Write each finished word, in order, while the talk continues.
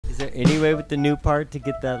there any way with the new part to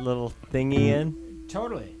get that little thingy in?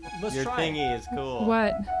 Totally. Let's Your try thingy is cool.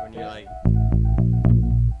 What? When you're like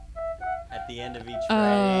at the end of each phrase.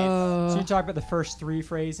 So you Oh. talk about the first 3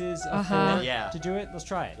 phrases of Uh-huh. 4 Yeah. to do it. Let's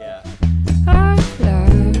try it. Yeah.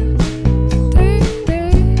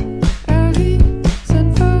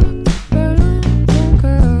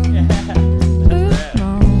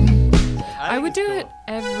 I would do it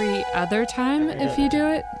every other time if you do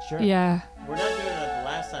it. Sure. Yeah. We're not doing it the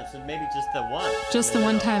last time, so maybe just the one. Just the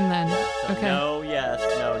one time then. Yeah, so Okay. no, yes,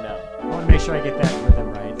 no, no. I want to make sure I get that rhythm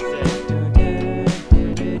right.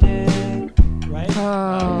 Right?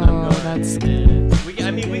 Oh, that's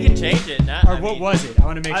I mean, we can change it. Not, Or what was it? I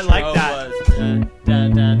want to make I sure. like Oh, that. it was da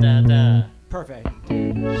da da da. Perfect.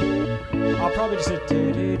 I'll probably just do.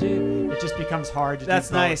 It just becomes hard to That's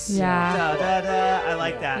do both. nice. Yeah. Da, da, da. I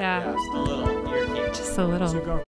like that. Yeah. Just a little ear cable. Just a little. So go.